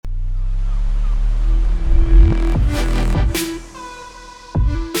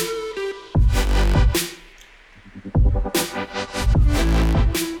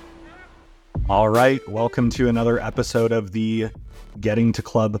All right, welcome to another episode of the Getting to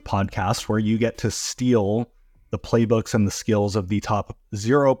Club podcast, where you get to steal the playbooks and the skills of the top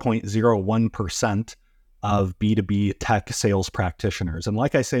 0.01% of B2B tech sales practitioners. And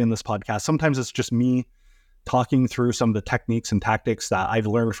like I say in this podcast, sometimes it's just me talking through some of the techniques and tactics that I've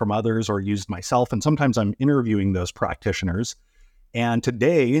learned from others or used myself. And sometimes I'm interviewing those practitioners. And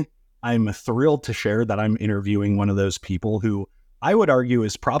today I'm thrilled to share that I'm interviewing one of those people who I would argue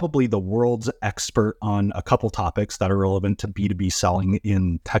is probably the world's expert on a couple topics that are relevant to B2B selling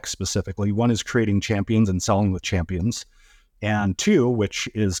in tech specifically. One is creating champions and selling with champions. And two, which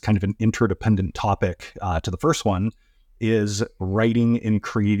is kind of an interdependent topic to the first one, is writing and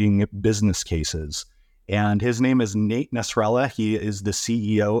creating business cases. And his name is Nate Nasralla. He is the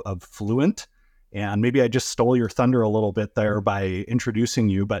CEO of Fluent. And maybe I just stole your thunder a little bit there by introducing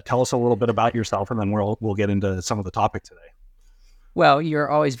you, but tell us a little bit about yourself, and then we'll get into some of the topic today. Well, you're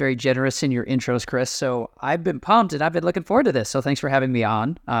always very generous in your intros, Chris. So I've been pumped and I've been looking forward to this. So thanks for having me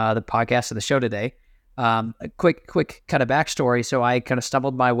on the podcast of the show today. A quick kind of backstory. So I kind of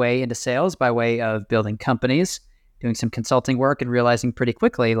stumbled my way into sales by way of building companies, doing some consulting work, and realizing pretty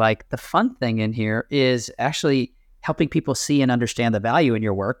quickly, like, the fun thing in here is actually helping people see and understand the value in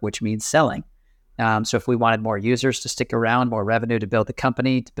your work, which means selling. So if we wanted more users to stick around, more revenue to build the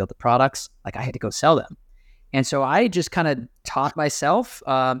company, to build the products, like, I had to go sell them. And so I just kind of taught myself,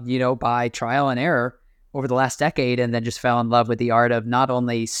 by trial and error over the last decade, and then just fell in love with the art of not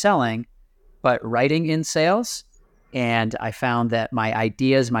only selling, but writing in sales. And I found that my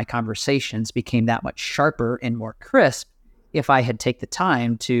ideas, my conversations became that much sharper and more crisp if I had take the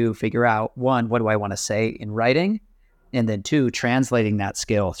time to figure out, one, what do I want to say in writing? And then two, translating that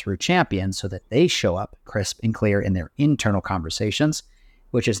skill through champions so that they show up crisp and clear in their internal conversations,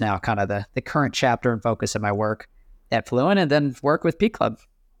 which is now kind of the current chapter and focus of my work at Fluent, and then work with P Club.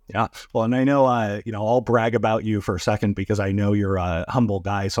 Yeah. Well, and I know, I'll brag about you for a second because I know you're a humble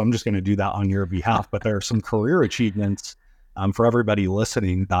guy. So I'm just going to do that on your behalf. But there are some career achievements for everybody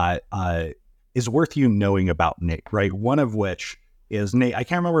listening that is worth you knowing about Nate, right? One of which is Nate. I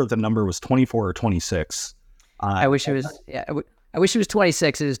can't remember if the number was 24 or 26. I wish it was. Yeah, I wish it was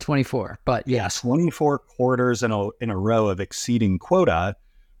 26. It is 24, but yes. 24 quarters in a row of exceeding quota,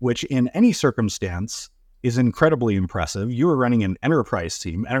 which in any circumstance is incredibly impressive. You were running an enterprise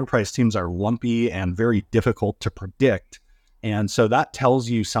team. Enterprise teams are lumpy and very difficult to predict. And so that tells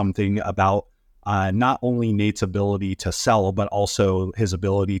you something about not only Nate's ability to sell, but also his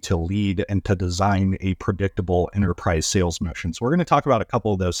ability to lead and to design a predictable enterprise sales motion. So we're going to talk about a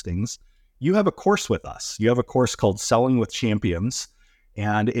couple of those things. You have a course with us. You have a course called Selling with Champions,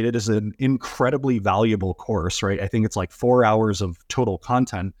 and it is an incredibly valuable course, right? I think it's like 4 hours of total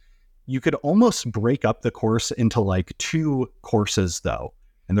content. You could almost break up the course into like two courses though,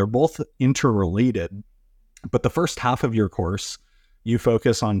 and they're both interrelated. But the first half of your course, you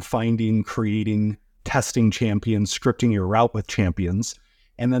focus on finding, creating, testing champions, scripting your route with champions.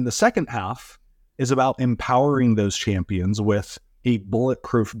 And then the second half is about empowering those champions with a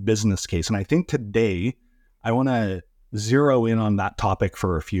bulletproof business case. And I think today I want to zero in on that topic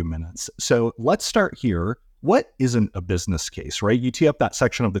for a few minutes. So let's start here. What isn't a business case, right? You tee up that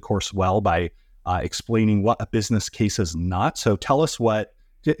section of the course well by explaining what a business case is not. So tell us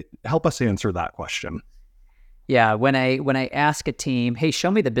help us answer that question. Yeah, when I ask a team, hey,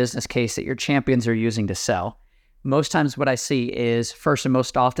 show me the business case that your champions are using to sell, most times what I see is, first and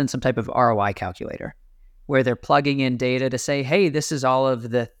most often, some type of ROI calculator, where they're plugging in data to say, hey, this is all of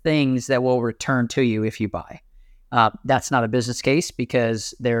the things that will return to you if you buy. That's not a business case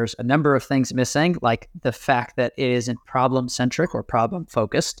because there's a number of things missing, like the fact that it isn't problem-centric or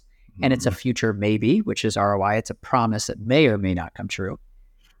problem-focused, and it's a future maybe, which is ROI. It's a promise that may or may not come true.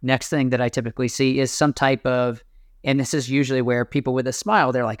 Next thing that I typically see is some type of, and this is usually where people with a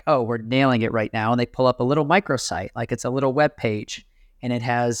smile, they're like, oh, we're nailing it right now. And they pull up a little microsite, like it's a little web page, and it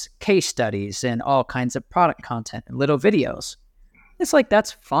has case studies and all kinds of product content and little videos. It's like,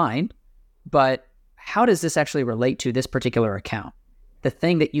 that's fine, but how does this actually relate to this particular account? The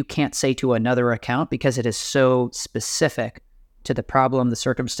thing that you can't say to another account because it is so specific to the problem, the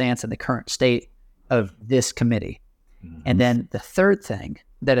circumstance, and the current state of this committee. Mm-hmm. And then the third thing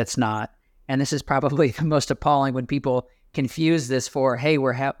that it's not, and this is probably the most appalling when people confuse this for, hey,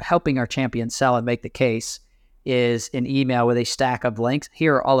 we're helping our champion sell and make the case, is an email with a stack of links.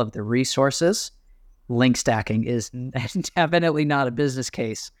 Here are all of the resources. Link stacking is definitely not a business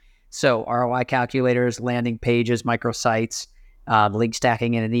case. So ROI calculators, landing pages, microsites, link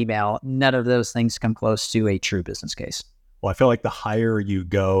stacking in an email, none of those things come close to a true business case. Well, I feel like the higher you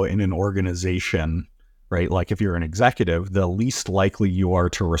go in an organization, right? Like if you're an executive, the least likely you are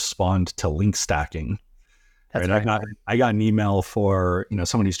to respond to link stacking. That's Right. right. I got an email for,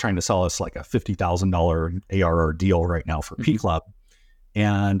 somebody's trying to sell us like a $50,000 ARR deal right now for P Club.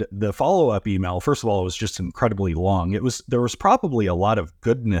 And the follow-up email, first of all, it was just incredibly long. There was probably a lot of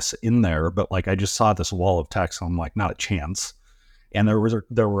goodness in there, but like I just saw this wall of text. And I'm like, not a chance. And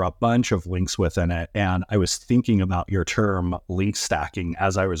there were a bunch of links within it. And I was thinking about your term link stacking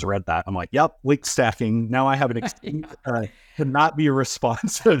as I was read that. I'm like, yep, link stacking. Now I have an excuse to not be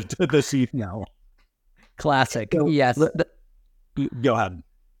responsive to this email. Classic. So, Yes. go ahead.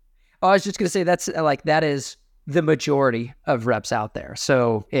 I was just going to say that is the majority of reps out there.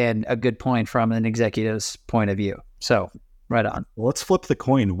 So, and a good point from an executive's point of view. So, right on. Well, let's flip the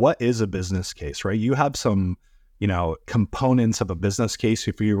coin. What is a business case, right? You have some, components of a business case.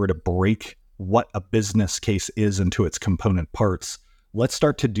 If you were to break what a business case is into its component parts, let's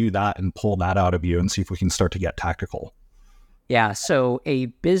start to do that and pull that out of you and see if we can start to get tactical. Yeah. So a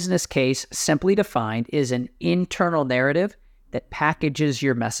business case, simply defined, is an internal narrative that packages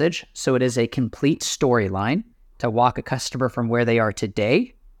your message. So it is a complete storyline to walk a customer from where they are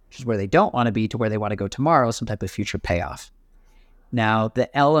today, which is where they don't want to be, to where they want to go tomorrow, some type of future payoff. Now,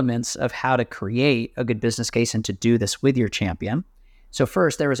 the elements of how to create a good business case and to do this with your champion. So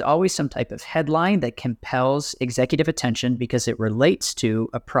first, there is always some type of headline that compels executive attention because it relates to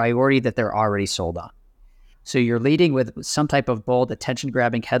a priority that they're already sold on. So you're leading with some type of bold,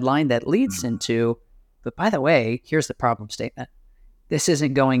 attention-grabbing headline that leads into, but by the way, here's the problem statement. This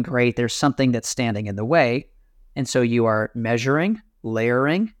isn't going great. There's something that's standing in the way. And so you are measuring,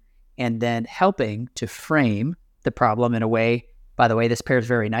 layering, and then helping to frame the problem in a way. By the way, this pairs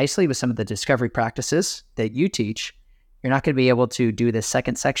very nicely with some of the discovery practices that you teach. You're not going to be able to do the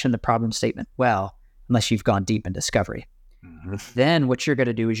second section, the problem statement, well, unless you've gone deep in discovery. Mm-hmm. Then what you're going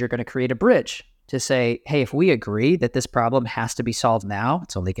to do is you're going to create a bridge to say, hey, if we agree that this problem has to be solved now,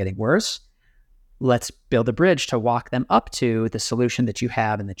 it's only getting worse, let's build a bridge to walk them up to the solution that you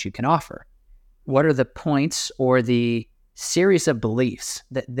have and that you can offer. What are the points or the series of beliefs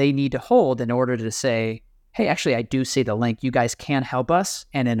that they need to hold in order to say, hey, actually, I do see the link. You guys can help us,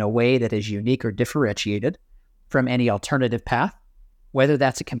 and in a way that is unique or differentiated from any alternative path, whether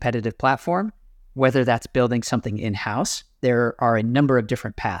that's a competitive platform, whether that's building something in-house. There are a number of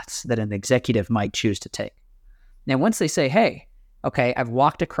different paths that an executive might choose to take. Now, once they say, hey, okay, I've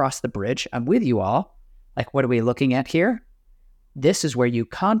walked across the bridge, I'm with you all. Like, what are we looking at here? This is where you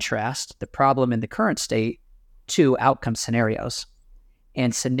contrast the problem in the current state to outcome scenarios.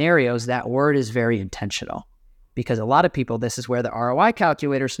 And scenarios, that word is very intentional because a lot of people, this is where the ROI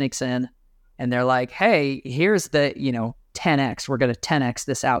calculator sneaks in and they're like, hey, here's the, 10x, we're going to 10x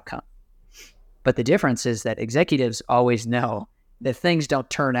this outcome. But the difference is that executives always know that things don't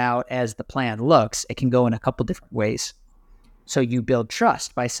turn out as the plan looks. It can go in a couple different ways. So you build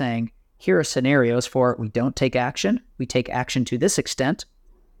trust by saying, here are scenarios for we don't take action, we take action to this extent,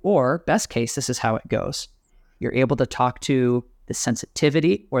 or best case, this is how it goes. You're able to talk to the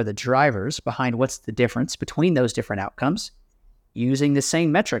sensitivity or the drivers behind what's the difference between those different outcomes using the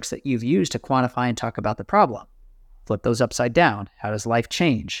same metrics that you've used to quantify and talk about the problem. Flip those upside down. How does life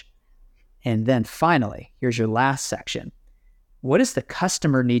change? And then finally, here's your last section. What does the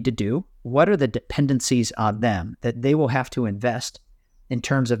customer need to do? What are the dependencies on them that they will have to invest in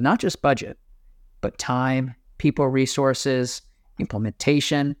terms of not just budget, but time, people resources,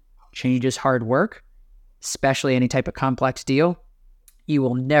 implementation, changes, hard work, especially any type of complex deal? You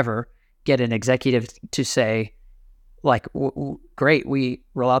will never get an executive to say, like, great, we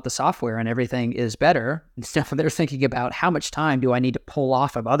roll out the software and everything is better. Instead, they're thinking about how much time do I need to pull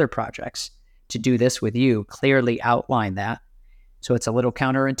off of other projects to do this with you, clearly outline that. So it's a little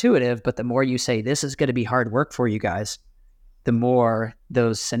counterintuitive, but the more you say this is going to be hard work for you guys, the more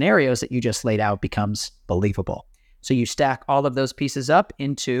those scenarios that you just laid out becomes believable. So you stack all of those pieces up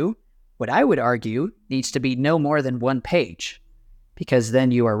into what I would argue needs to be no more than one page, because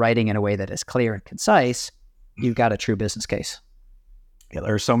then you are writing in a way that is clear and concise. You've got a true business case. Yeah,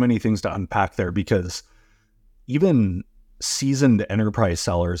 there are so many things to unpack there because even seasoned enterprise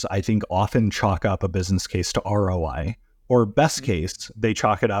sellers, I think, often chalk up a business case to ROI, or best case, they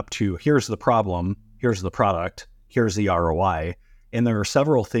chalk it up to here's the problem, here's the product, here's the ROI. And there are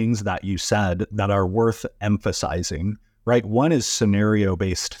several things that you said that are worth emphasizing, right? One is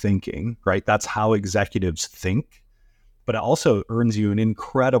scenario-based thinking, right? That's how executives think. But it also earns you an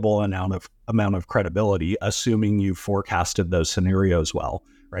incredible amount of credibility, assuming you forecasted those scenarios well,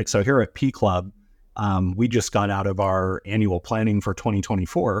 right? So here at P Club, we just got out of our annual planning for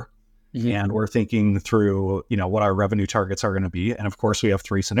 2024, And we're thinking through, what our revenue targets are going to be. And of course, we have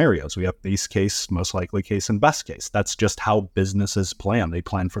three scenarios. We have base case, most likely case, and best case. That's just how businesses plan. They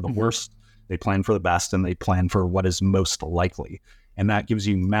plan for the worst, they plan for the best, and they plan for what is most likely. And that gives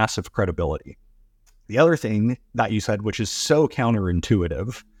you massive credibility. The other thing that you said, which is so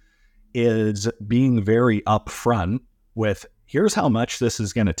counterintuitive, is being very upfront with, here's how much this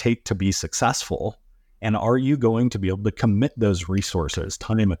is going to take to be successful. And are you going to be able to commit those resources,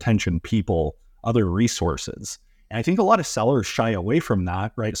 time, attention, people, other resources? And I think a lot of sellers shy away from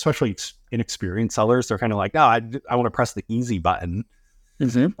that, right? Especially inexperienced sellers. They're kind of like, I want to press the easy button.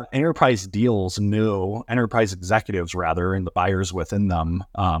 But enterprise executives rather, and the buyers within them,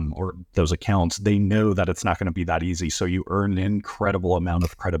 or those accounts, they know that it's not going to be that easy. So you earn an incredible amount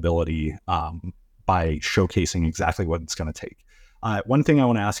of credibility by showcasing exactly what it's going to take. One thing I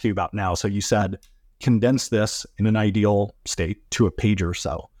want to ask you about now. So you said, condense this in an ideal state to a page or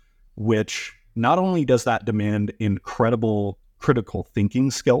so, which not only does that demand incredible critical thinking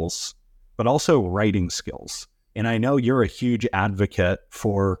skills, but also writing skills. And I know you're a huge advocate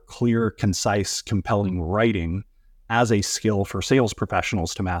for clear, concise, compelling writing as a skill for sales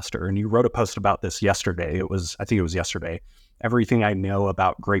professionals to master. And you wrote a post about this yesterday. I think it was yesterday. Everything I know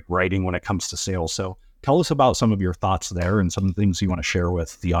about great writing when it comes to sales. So tell us about some of your thoughts there and some of the things you want to share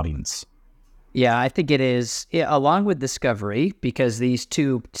with the audience. Yeah, I think it is, along with discovery, because these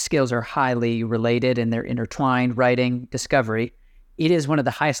two skills are highly related and they're intertwined, writing, discovery. It is one of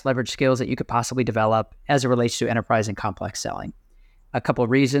the highest leverage skills that you could possibly develop as it relates to enterprise and complex selling. A couple of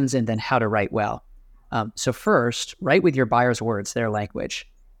reasons, and then how to write well. So first, write with your buyer's words, their language.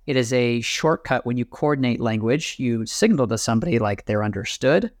 It is a shortcut when you coordinate language. You signal to somebody like they're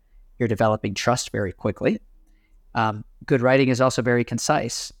understood. You're developing trust very quickly. Good writing is also very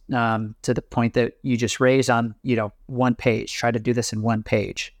concise, to the point that you just raised on, one page. Try to do this in one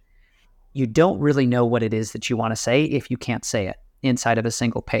page. You don't really know what it is that you want to say if you can't say it inside of a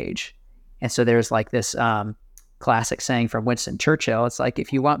single page. And so there's like this classic saying from Winston Churchill. It's like,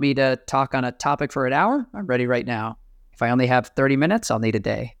 if you want me to talk on a topic for an hour, I'm ready right now. If I only have 30 minutes, I'll need a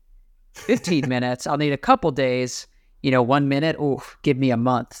day. 15 minutes, I'll need a couple days. 1 minute, give me a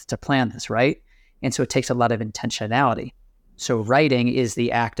month to plan this, right? And so it takes a lot of intentionality. So writing is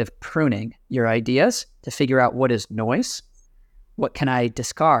the act of pruning your ideas to figure out what is noise, what can I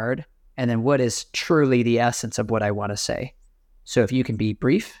discard, and then what is truly the essence of what I want to say. So if you can be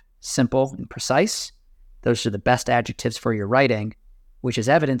brief, simple, and precise, those are the best adjectives for your writing, which is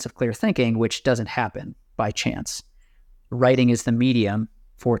evidence of clear thinking, which doesn't happen by chance. Writing is the medium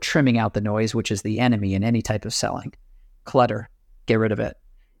for trimming out the noise, which is the enemy in any type of selling. Clutter, get rid of it.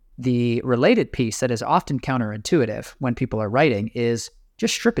 The related piece that is often counterintuitive when people are writing is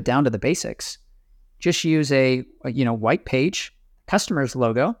just strip it down to the basics. Just use a white page, customer's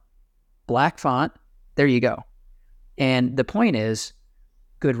logo, black font, there you go. And the point is,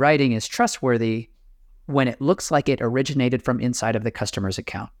 good writing is trustworthy when it looks like it originated from inside of the customer's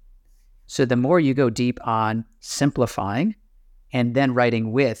account. So the more you go deep on simplifying and then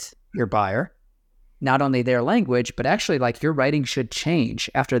writing with your buyer, not only their language, but actually like your writing should change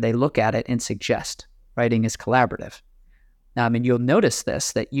after they look at it and suggest. Writing is collaborative. Now, you'll notice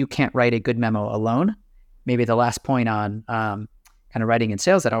this, that you can't write a good memo alone. Maybe the last point on kind of writing and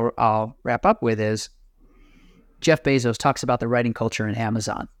sales that I'll wrap up with is Jeff Bezos talks about the writing culture in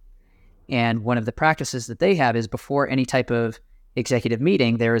Amazon. And one of the practices that they have is before any type of executive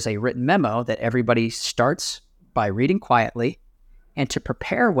meeting, there is a written memo that everybody starts by reading quietly. And to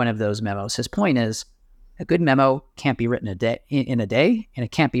prepare one of those memos, his point is a good memo can't be written in a day, and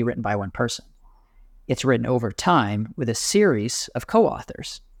it can't be written by one person. It's written over time with a series of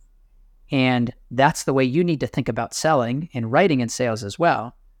co-authors. And that's the way you need to think about selling and writing and sales as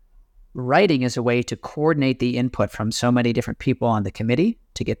well. Writing is a way to coordinate the input from so many different people on the committee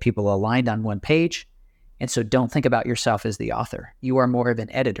to get people aligned on one page. And so don't think about yourself as the author. You are more of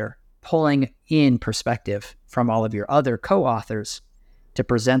an editor, pulling in perspective from all of your other co-authors to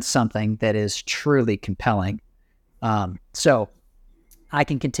present something that is truly compelling. So I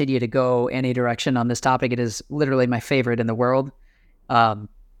can continue to go any direction on this topic. It is literally my favorite in the world.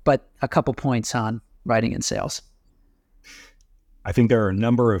 But a couple points on writing and sales. I think there are a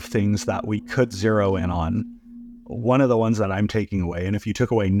number of things that we could zero in on. One of the ones that I'm taking away, and if you took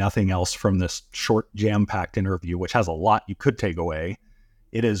away nothing else from this short, jam-packed interview, which has a lot you could take away,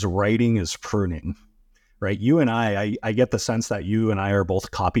 it is writing is pruning, right? You and I get the sense that you and I are both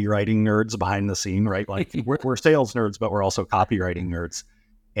copywriting nerds behind the scene, right? Like we're sales nerds, but we're also copywriting nerds.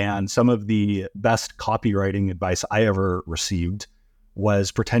 And some of the best copywriting advice I ever received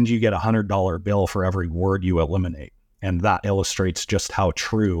was pretend you get $100 bill for every word you eliminate. And that illustrates just how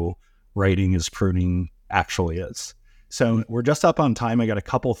true writing is pruning actually is. So we're just up on time. I got a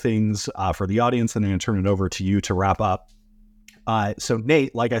couple things for the audience, and I'm going to turn it over to you to wrap up. So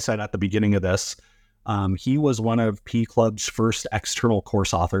Nate, like I said at the beginning of this, he was one of P Club's first external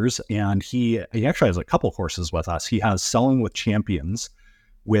course authors, and he actually has a couple courses with us. He has Selling with Champions,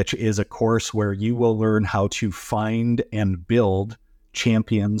 which is a course where you will learn how to find and build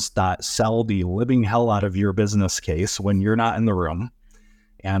champions that sell the living hell out of your business case when you're not in the room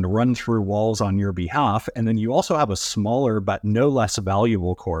and run through walls on your behalf. And then you also have a smaller but no less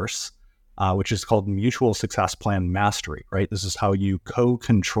valuable course, which is called Mutual Success Plan Mastery, right? This is how you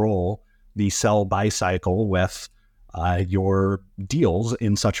co-control the sell-buy cycle with your deals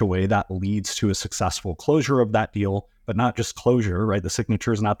in such a way that leads to a successful closure of that deal, but not just closure, right? The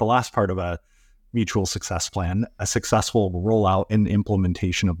signature is not the last part of a mutual success plan, a successful rollout and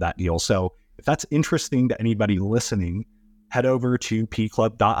implementation of that deal. So if that's interesting to anybody listening, head over to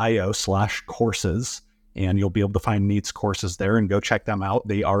pclub.io/courses, and you'll be able to find Nate's courses there and go check them out.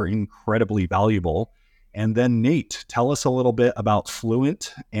 They are incredibly valuable. And then Nate, tell us a little bit about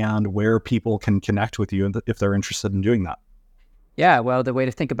Fluent and where people can connect with you if they're interested in doing that. Yeah, well, the way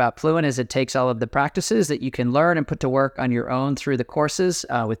to think about Fluent is it takes all of the practices that you can learn and put to work on your own through the courses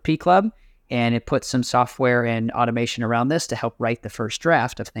with P Club, and it puts some software and automation around this to help write the first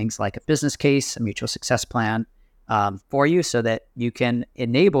draft of things like a business case, a mutual success plan for you, so that you can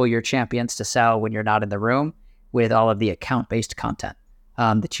enable your champions to sell when you're not in the room with all of the account-based content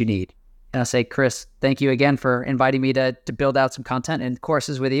that you need. And I'll say, Chris, thank you again for inviting me to build out some content and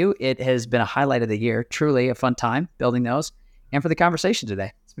courses with you. It has been a highlight of the year, truly a fun time building those, and for the conversation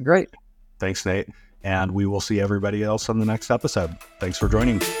today. It's been great. Thanks, Nate. And we will see everybody else on the next episode. Thanks for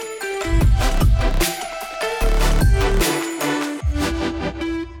joining.